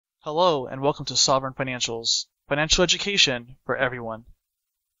Hello and welcome to Sovereign Financials, financial education for everyone.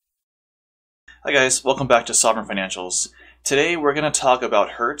 Hi guys, welcome back to Sovereign Financials. Today we're going to talk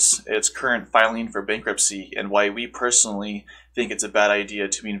about Hertz, its current filing for bankruptcy, and why we personally think it's a bad idea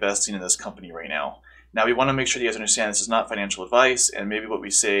to be investing in this company right now. Now we want to make sure you guys understand this is not financial advice, and maybe what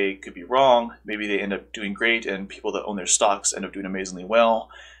we say could be wrong. Maybe they end up doing great and people that own their stocks end up doing amazingly well,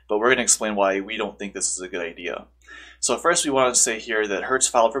 but we're going to explain why we don't think this is a good idea. So first we wanted to say here that Hertz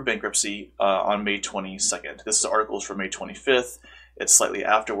filed for bankruptcy on May 22nd. This is articles from May 25th. It's slightly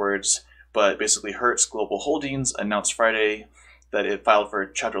afterwards, but basically Hertz Global Holdings announced Friday that it filed for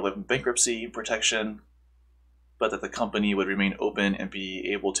Chapter 11 bankruptcy protection, but that the company would remain open and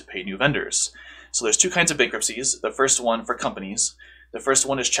be able to pay new vendors. So there's two kinds of bankruptcies. The first one for companies. The first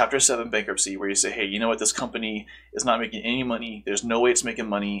one is Chapter 7 bankruptcy, where you say, hey, you know what, this company is not making any money, there's no way it's making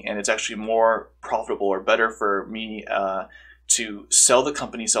money, and it's actually more profitable or better for me to sell the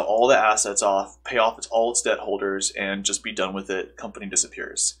company, sell all the assets off, pay off all its debt holders, and just be done with it. Company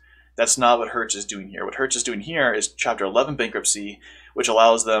disappears. That's not what Hertz is doing here. What Hertz is doing here is Chapter 11 bankruptcy, which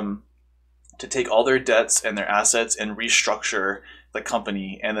allows them to take all their debts and their assets and restructure the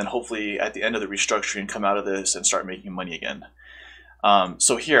company, and then hopefully at the end of the restructuring come out of this and start making money again.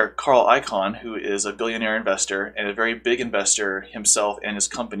 So here, Carl Ichan, who is a billionaire investor and a very big investor himself and his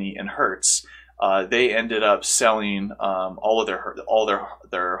company in Hertz, they ended up selling all of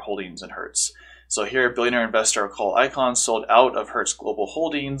their holdings in Hertz. So here, billionaire investor Carl Ichan sold out of Hertz Global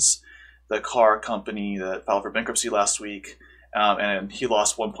Holdings, the car company that filed for bankruptcy last week, and he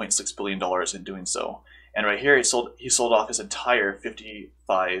lost $1.6 billion in doing so. And right here, he sold off his entire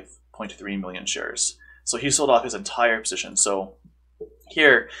 55.3 million shares. So he sold off his entire position. So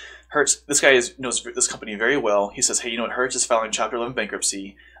here, Hertz, this guy knows this company very well. He says, hey, you know what, Hertz is filing Chapter 11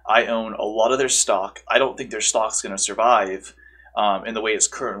 bankruptcy. I own a lot of their stock. I don't think their stock's going to survive in the way it's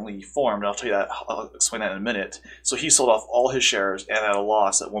currently formed. I'll tell you that. I'll explain that in a minute. So he sold off all his shares and at a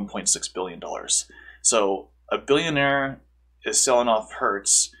loss at $1.6 billion. So a billionaire is selling off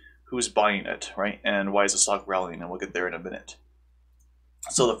Hertz. Who's buying it, right? And why is the stock rallying? And we'll get there in a minute.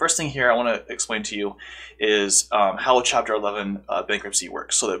 So the first thing here I want to explain to you is how Chapter 11 bankruptcy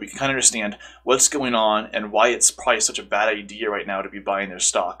works, so that we can kind of understand what's going on and why it's probably such a bad idea right now to be buying their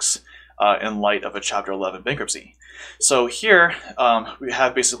stocks in light of a Chapter 11 bankruptcy. So here we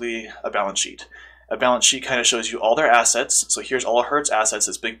have basically a balance sheet. A balance sheet kind of shows you all their assets. So here's all of Hertz assets,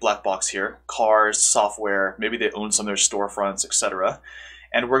 this big black box here, cars, software, maybe they own some of their storefronts, etc.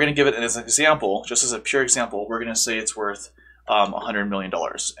 And we're going to give it as an example, just as a pure example, we're going to say it's worth $100 million.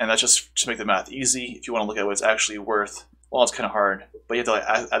 And that's just to make the math easy. If you want to look at what it's actually worth, well, it's kind of hard, but you have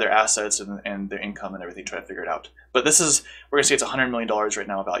to add their assets and their income and everything, try to figure it out. But this is, we're going to say it's $100 million right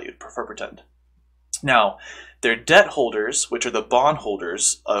now valued, for pretend. Now, their debt holders, which are the bond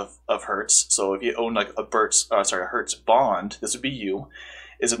holders of Hertz, so if you own like a Hertz bond, this would be you,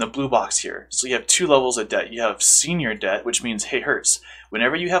 is in the blue box here. So you have two levels of debt. You have senior debt, which means, hey, Hertz,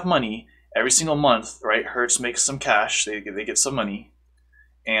 whenever you have money, every single month, right, Hertz makes some cash, they get some money,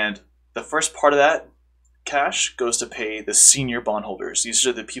 and the first part of that cash goes to pay the senior bondholders. These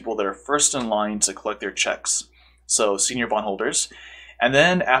are the people that are first in line to collect their checks. So senior bondholders. And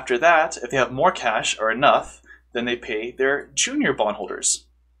then after that, if they have more cash or enough, then they pay their junior bondholders,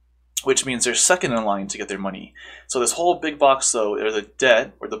 which means they're second in line to get their money. So this whole big box, though, are the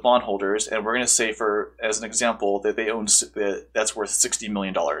debt or the bondholders, and we're going to say, for as an example, that they own that's worth $60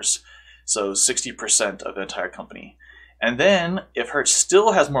 million. So 60% of the entire company. And then if Hertz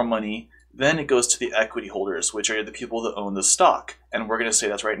still has more money, then it goes to the equity holders, which are the people that own the stock. And we're going to say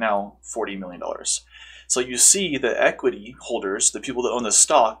that's right now $40 million. So you see the equity holders, the people that own the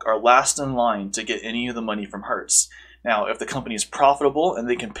stock, are last in line to get any of the money from Hertz. Now, if the company is profitable and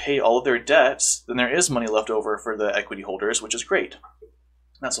they can pay all of their debts, then there is money left over for the equity holders, which is great.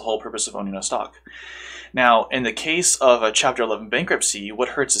 That's the whole purpose of owning a stock. Now, in the case of a Chapter 11 bankruptcy, what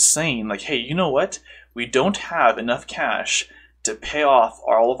Hertz is saying, like, hey, you know what? We don't have enough cash to pay off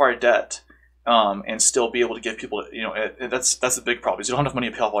all of our debt and still be able to give people, you know, that's the big problem, is you don't have enough money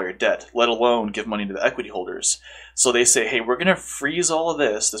to pay off all your debt, let alone give money to the equity holders. So they say, hey, we're going to freeze all of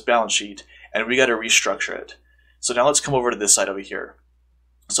this balance sheet, and we got to restructure it. So now let's come over to this side over here.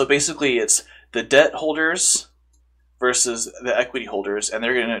 So basically it's the debt holders versus the equity holders, and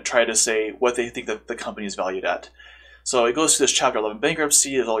they're going to try to say what they think that the company is valued at. So it goes to this Chapter 11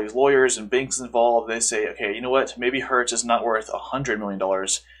 bankruptcy, there's all these lawyers and banks involved. They say, okay, you know what, maybe Hertz is not worth $100 million,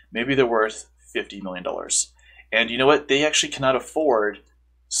 maybe they're worth $50 million. And you know what, they actually cannot afford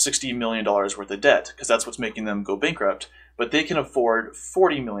 $60 million worth of debt, because that's what's making them go bankrupt, but they can afford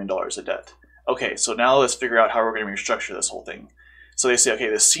 $40 million of debt. Okay, so now let's figure out how we're going to restructure this whole thing. So they say, okay,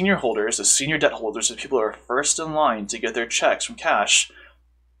 the senior holders, the senior debt holders, the people who are first in line to get their checks from cash,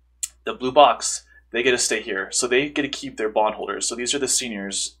 the blue box, they get to stay here. So they get to keep their bondholders. So these are the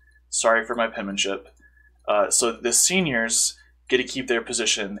seniors. Sorry for my penmanship. So the seniors get to keep their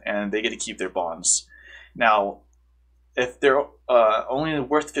position and they get to keep their bonds. Now, if they're only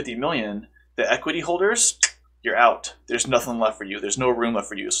worth 50 million, the equity holders, you're out. There's nothing left for you. There's no room left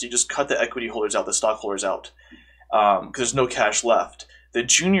for you. So you just cut the equity holders out, the stockholders out, because there's no cash left. The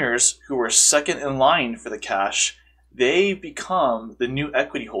juniors who were second in line for the cash, they become the new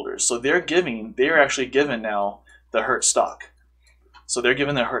equity holders. So they're actually given now the Hertz stock. So they're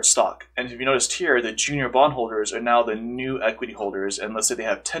given the Hertz stock. And if you noticed here, the junior bondholders are now the new equity holders. And let's say they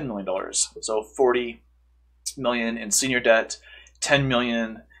have $10 million. So 40 million in senior debt, 10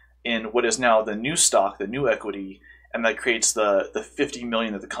 million in what is now the new stock, the new equity, and that creates the 50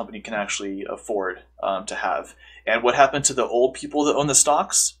 million that the company can actually afford to have. And what happened to the old people that own the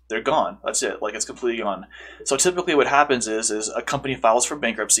stocks? They're gone. That's it. Like, it's completely gone. So typically what happens is a company files for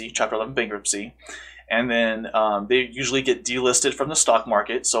bankruptcy, Chapter 11 bankruptcy, and then they usually get delisted from the stock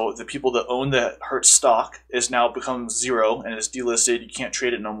market. So the people that own the Hertz stock is now becomes zero and is delisted. You can't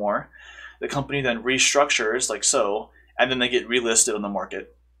trade it no more. The company then restructures like so, and then they get relisted on the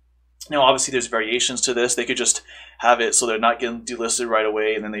market. Now, obviously, there's variations to this. They could just have it so they're not getting delisted right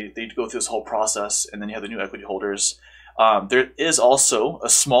away, and then they go through this whole process, and then you have the new equity holders. There is also a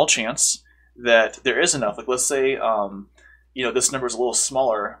small chance that there is enough. Like, let's say, this number is a little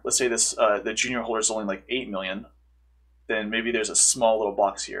smaller. Let's say this the junior holder is only like 8 million. Then maybe there's a small little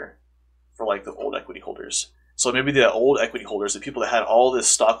box here for like the old equity holders. So maybe the old equity holders, the people that had all this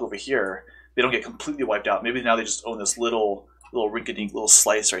stock over here, they don't get completely wiped out. Maybe now they just own this little rinky-dink little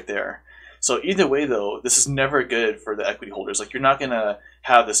slice right there. So either way, though, this is never good for the equity holders. Like, you're not going to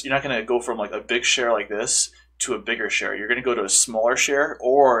have this. You're not going to go from like a big share like this to a bigger share. You're going to go to a smaller share,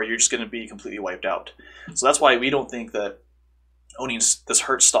 or you're just going to be completely wiped out. So that's why we don't think that owning this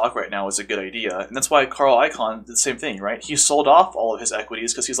Hertz stock right now is a good idea. And that's why Carl Ichan did the same thing, right? He sold off all of his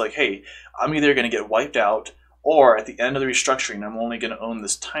equities because he's like, hey, I'm either going to get wiped out, or at the end of the restructuring, I'm only going to own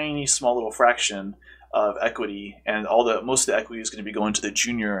this tiny, small little fraction of equity, and most of the equity is going to be going to the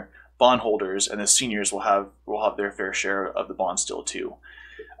junior bondholders, and the seniors will have their fair share of the bond still too.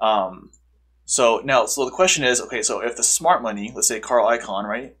 So the question is, okay, so if the smart money, let's say Carl Ichan,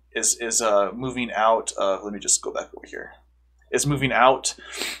 right, is moving out. Let me just go back over here. Is moving out.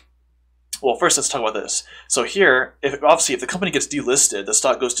 Well, first let's talk about this. So here, if the company gets delisted, the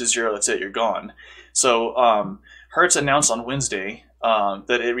stock goes to zero. That's it. You're gone. So Hertz announced on Wednesday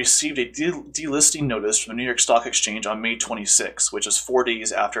that it received a delisting notice from the New York Stock Exchange on May 26, which is 4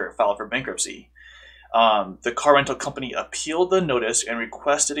 days after it filed for bankruptcy. The car rental company appealed the notice and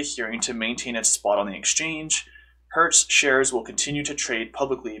requested a hearing to maintain its spot on the exchange. Hertz shares will continue to trade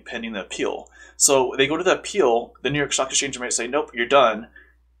publicly pending the appeal. So they go to the appeal. The New York Stock Exchange might say, nope, you're done.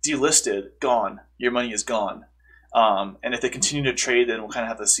 Delisted, gone. Your money is gone. And if they continue to trade, then we'll kind of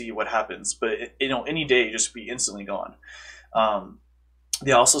have to see what happens. But any day, just be instantly gone.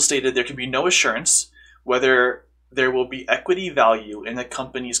 They also stated there can be no assurance whether there will be equity value in the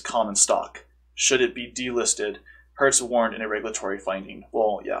company's common stock should it be delisted. Hertz warned in a regulatory finding.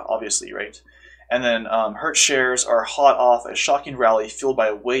 Well, yeah, obviously, right? And then Hertz shares are hot off a shocking rally fueled by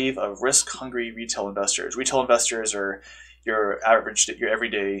a wave of risk-hungry retail investors. Retail investors are your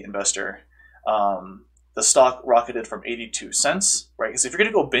everyday investor. The stock rocketed from 82 cents, right? Because if you're going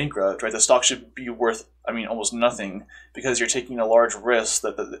to go bankrupt, right, the stock should be worth, almost nothing, because you're taking a large risk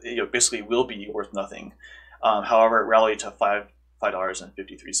that basically will be worth nothing. However, it rallied to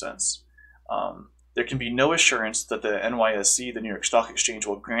 $5.53. There can be no assurance that the NYSE, the New York Stock Exchange,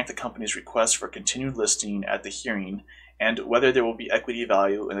 will grant the company's request for continued listing at the hearing, and whether there will be equity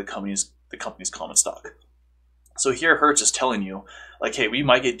value in the company's common stock. So here Hertz is telling you, like, hey, we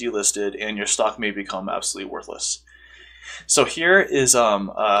might get delisted and your stock may become absolutely worthless. So here is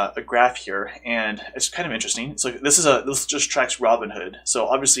a graph here, and it's kind of interesting. So this just tracks Robinhood. So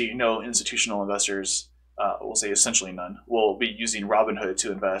obviously, institutional investors, we'll say essentially none, will be using Robinhood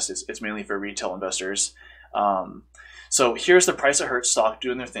to invest. It's mainly for retail investors. So here's the price of Hertz stock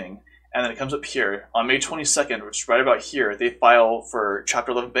doing their thing. And then it comes up here on May 22nd, which is right about here. They file for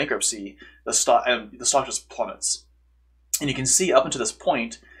Chapter 11 bankruptcy. The stock just plummets, and you can see up until this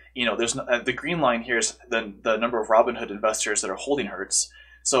point, there's the green line here is the number of Robinhood investors that are holding Hertz.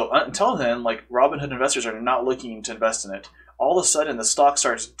 So until then, like, Robinhood investors are not looking to invest in it. All of a sudden, the stock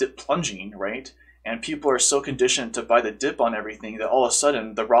starts plunging, right? And people are so conditioned to buy the dip on everything that all of a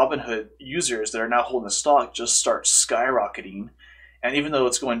sudden the Robinhood users that are now holding the stock just start skyrocketing. And even though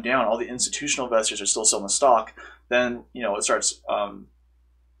it's going down, all the institutional investors are still selling the stock. then it starts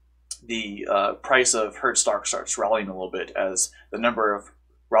the price of Hertz stock starts rallying a little bit as the number of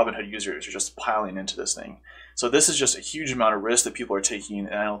Robinhood users are just piling into this thing. So this is just a huge amount of risk that people are taking,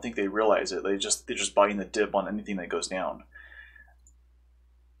 and I don't think they realize it. They're just buying the dip on anything that goes down.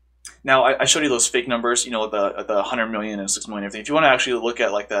 Now, I showed you those fake numbers, the 100 million and 6 million, everything. If you want to actually look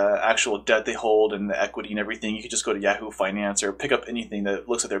at like the actual debt they hold and the equity and everything, you can just go to Yahoo Finance or pick up anything that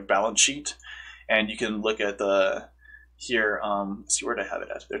looks at their balance sheet, and you can look at here, see where did I have it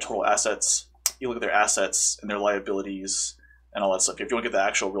at? Their total assets. You look at their assets and their liabilities and all that stuff if you want to get the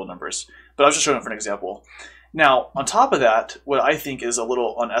actual real numbers. But I was just showing it for an example. Now, on top of that, what I think is a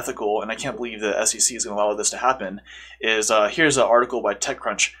little unethical, and I can't believe the SEC is going to allow this to happen, is here's an article by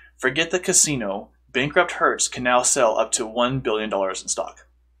TechCrunch. Forget the casino. Bankrupt Hertz can now sell up to $1 billion in stock.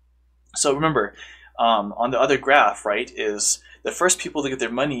 So remember, on the other graph, right, is the first people to get their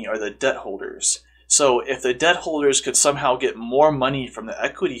money are the debt holders. So if the debt holders could somehow get more money from the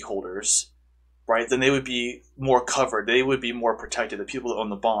equity holders, right, then they would be more covered. They would be more protected, the people that own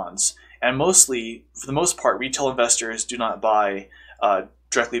the bonds. And mostly, for the most part, retail investors do not buy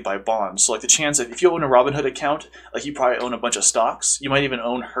directly buy bonds. So like the chance of, if you own a Robinhood account, like you probably own a bunch of stocks. You might even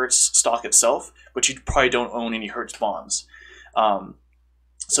own Hertz stock itself, but you probably don't own any Hertz bonds.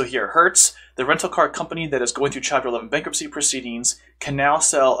 So here, Hertz, the rental car company that is going through Chapter 11 bankruptcy proceedings, can now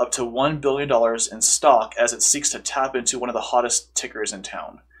sell up to $1 billion in stock as it seeks to tap into one of the hottest tickers in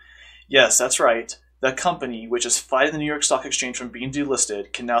town. Yes, that's right. The company, which is fighting the New York Stock Exchange from being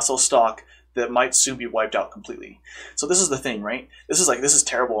delisted, can now sell stock that might soon be wiped out completely. So this is the thing, right? This is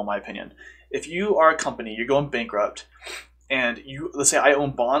terrible in my opinion. If you are a company, you're going bankrupt, and let's say I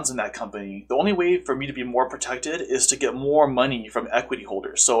own bonds in that company, the only way for me to be more protected is to get more money from equity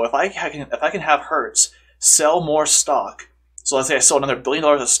holders. So if I can have Hertz sell more stock, so let's say I sell another $1 billion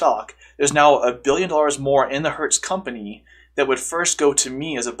of stock, there's now $1 billion more in the Hertz company that would first go to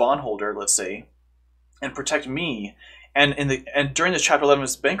me as a bondholder, let's say, and protect me. And during the Chapter 11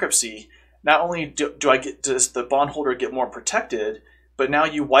 bankruptcy, not only does the bondholder get more protected, but now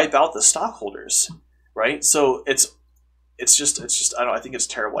you wipe out the stockholders, right? So it's just I think it's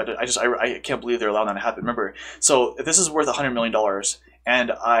terrible. I can't believe they're allowing that to happen. Remember, so if this is worth $100 million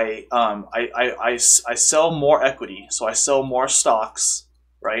and I sell more equity, so I sell more stocks,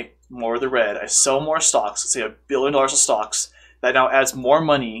 right? More of the red. I sell more stocks. Let's say $1 billion of stocks. That now adds more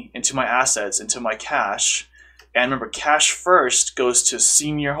money into my assets, into my cash. And remember, cash first goes to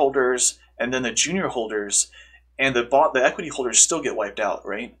senior holders and then the junior holders, and the equity holders still get wiped out,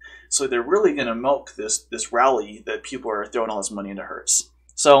 right? So they're really going to milk this rally that people are throwing all this money into Hertz.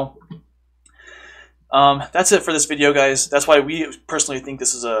 So that's it for this video, guys. That's why we personally think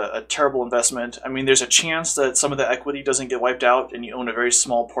this is a terrible investment. I mean, there's a chance that some of the equity doesn't get wiped out and you own a very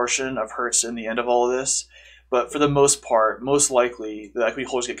small portion of Hertz in the end of all of this. But for the most part, most likely, the equity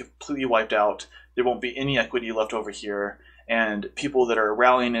holders get completely wiped out. There won't be any equity left over here. And people that are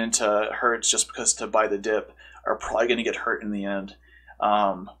rallying into Hertz just because to buy the dip are probably going to get hurt in the end.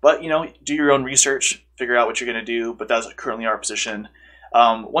 But, do your own research, figure out what you're going to do. But that's currently our position.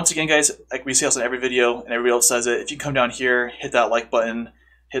 Once again, guys, like we say this in every video and everybody else says it, if you come down here, hit that like button,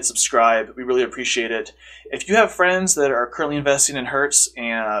 hit subscribe. We really appreciate it. If you have friends that are currently investing in Hertz,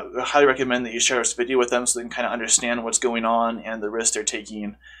 and I highly recommend that you share this video with them so they can kind of understand what's going on and the risk they're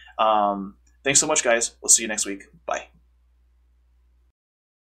taking. Thanks so much, guys. We'll see you next week. Bye.